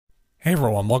Hey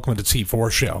everyone, welcome to the T4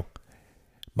 Show.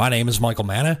 My name is Michael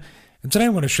Manna, and today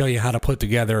I'm going to show you how to put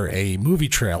together a movie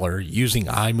trailer using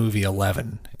iMovie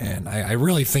 11. And I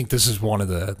really think this is one of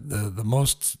the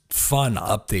most fun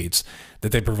updates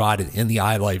that they provided in the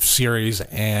iLife series,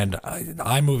 and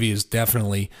iMovie is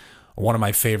definitely one of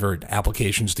my favorite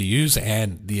applications to use,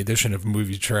 and the addition of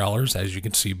movie trailers, as you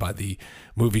can see by the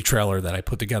movie trailer that I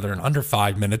put together in under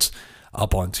 5 minutes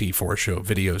up on T4 Show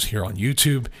videos here on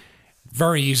YouTube.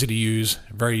 Very easy to use,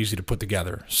 very easy to put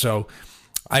together. So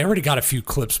I already got a few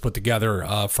clips put together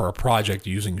for a project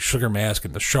using Sugar Mask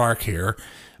and the Shark here,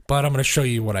 but I'm going to show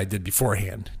you what I did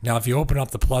beforehand. Now, if you open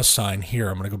up the plus sign here,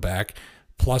 I'm going to go back,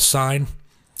 plus sign,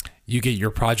 you get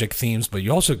your project themes, but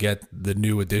you also get the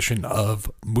new addition of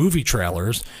movie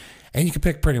trailers, and you can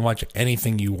pick pretty much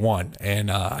anything you want. And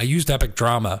I used Epic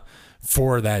Drama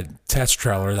for that test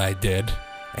trailer that I did.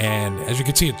 And as you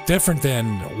can see, it's different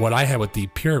than what I had with the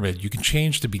pyramid. You can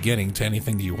change the beginning to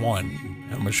anything that you want. I'm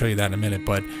going to show you that in a minute,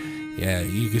 but yeah,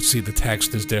 you can see the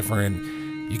text is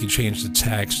different. You can change the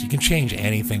text. You can change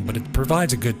anything, but it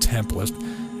provides a good template.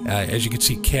 As you can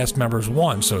see, cast members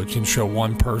 1, so it can show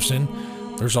one person.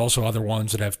 There's also other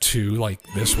ones that have 2, like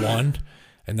this one,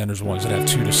 and then there's ones that have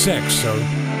 2 to 6. So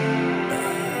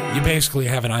you basically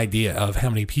have an idea of how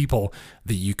many people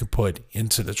that you can put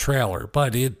into the trailer,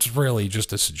 but it's really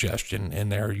just a suggestion, and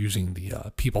they're using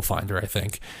the people finder, I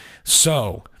think.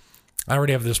 So I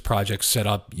already have this project set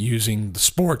up using the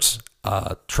sports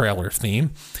trailer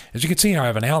theme. As you can see, I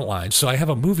have an outline, so I have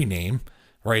a movie name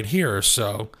right here.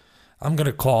 So I'm going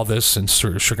to call this, since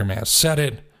Sugar Mask said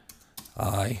it,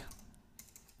 I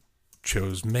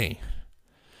chose me.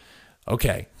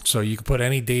 Okay, so you can put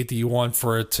any date that you want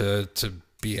for it to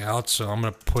be out, so I'm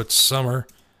going to put summer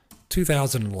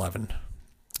 2011.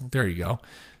 There you go.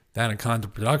 Down in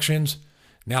Content Productions.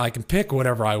 Now I can pick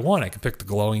whatever I want. I can pick the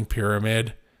glowing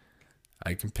pyramid.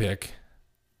 I can pick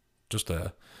just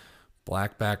a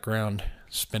black background,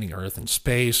 spinning Earth in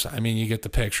space. I mean, you get the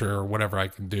picture, or whatever I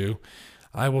can do.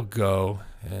 I will go,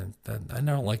 and I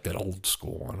don't like that old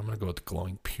school one. I'm going to go with the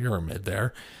glowing pyramid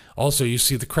there. Also, you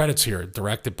see the credits here.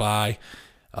 Directed by,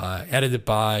 edited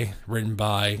by, written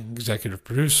by, executive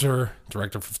producer,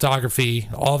 director of photography,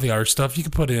 all the other stuff you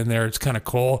can put in there. It's kind of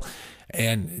cool,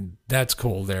 and that's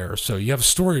cool there. So you have a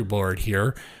storyboard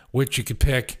here, which you can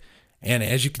pick, and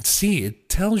as you can see, it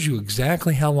tells you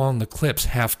exactly how long the clips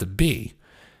have to be.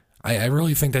 I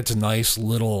really think that's a nice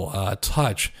little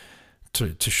touch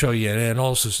to show you, and it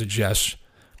also suggests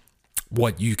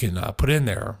what you can put in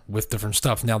there with different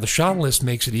stuff. Now, the shot list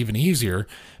makes it even easier,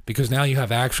 because now you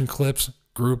have action clips,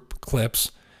 group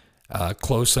clips,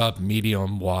 close-up,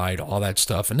 medium, wide, all that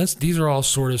stuff. And these are all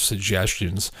sort of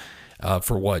suggestions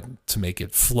for what to make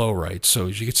it flow right. So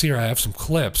as you can see here, I have some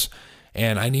clips,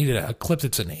 and I needed a clip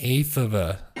that's 1/8 of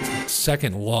a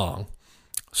second long.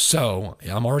 So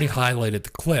I'm already highlighted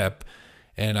the clip,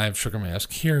 and I have Sugar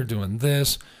Mask here doing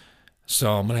this.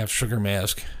 So I'm going to have Sugar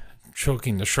Mask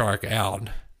choking the shark out,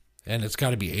 and it's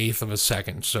got to be 1/8 of a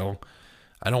second. So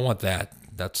I don't want that.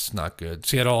 That's not good.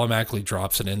 See, it automatically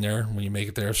drops it in there when you make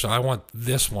it there. So I want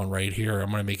this one right here. I'm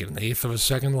going to make it 1/8 of a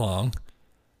second long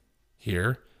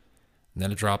here, and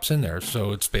then it drops in there.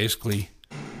 So it's basically,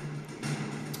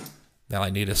 now I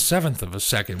need 1/7 of a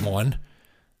second one.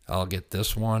 I'll get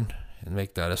this one and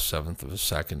make that 1/7 of a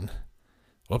second.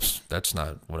 Whoops, that's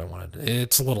not what I wanted.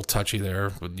 It's a little touchy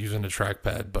there with using the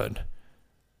trackpad, but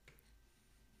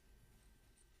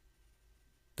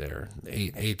there,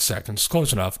 8 seconds,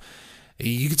 close enough.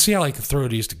 You can see how I can throw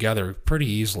these together pretty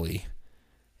easily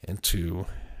into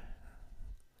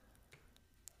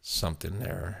something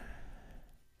there.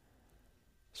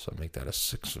 So make that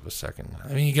 1/6 of a second.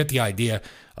 I mean, you get the idea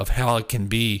of how it can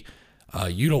be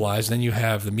utilized. Then you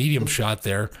have the medium shot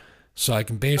there. So I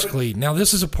can basically, now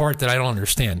this is a part that I don't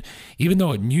understand. Even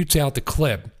though it mutes out the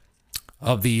clip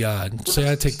of the,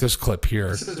 say I take this clip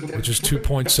here, which is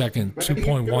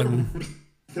 2.1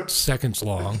 seconds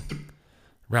long,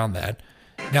 around that.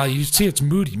 Now you see it's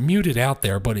muted out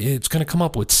there, but it's going to come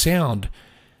up with sound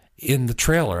in the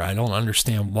trailer. I don't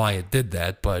understand why it did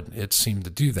that, but it seemed to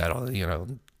do that, you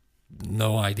know,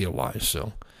 no idea why.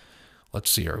 So let's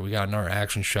see here. We got another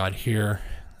action shot here.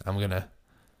 I'm going to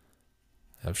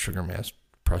have Sugar Mask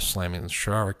press slamming the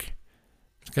shark.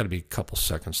 It's got to be a couple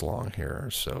seconds long here,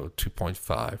 so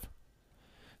 2.5.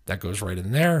 That goes right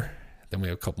in there. Then we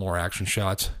have a couple more action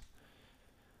shots.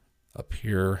 Up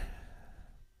here,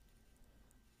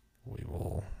 we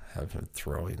will have him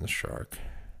throwing the shark.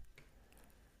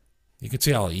 You can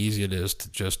see how easy it is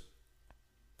to just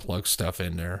plug stuff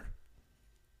in there,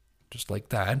 just like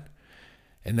that.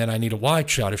 And then I need a wide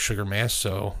shot of Sugar Mask,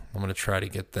 so I'm going to try to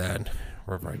get that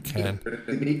wherever I can.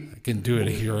 I can do it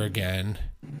here again.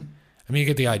 I mean, you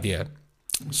get the idea.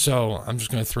 So I'm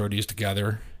just going to throw these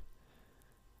together.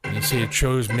 And you see it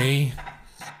chose me,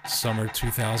 summer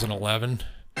 2011.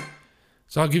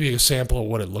 So I'll give you a sample of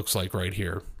what it looks like right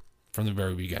here from the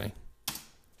very beginning.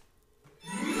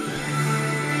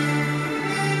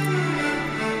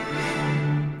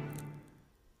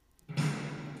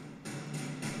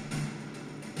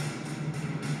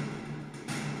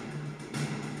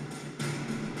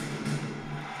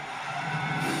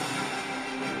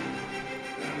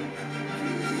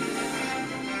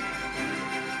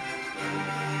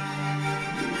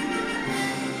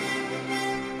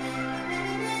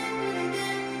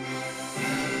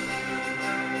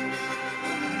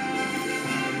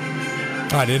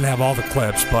 I didn't have all the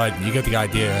clips, but you get the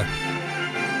idea.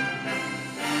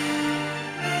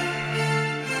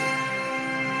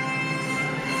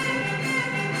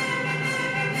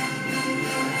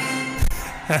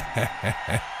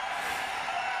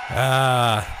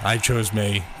 I chose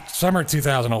me. Summer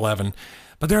 2011.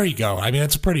 But there you go. I mean,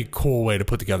 it's a pretty cool way to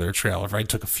put together a trailer. If I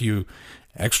took a few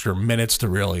extra minutes to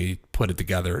really put it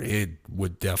together, it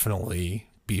would definitely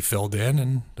be filled in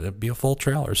and it'd be a full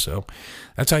trailer. So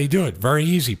that's how you do it. Very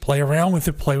easy. Play around with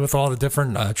it. Play with all the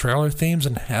different trailer themes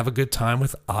and have a good time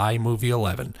with iMovie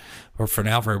 11. But for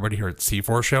now, for everybody here at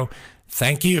C4 Show,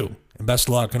 thank you and best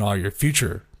of luck in all your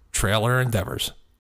future trailer endeavors.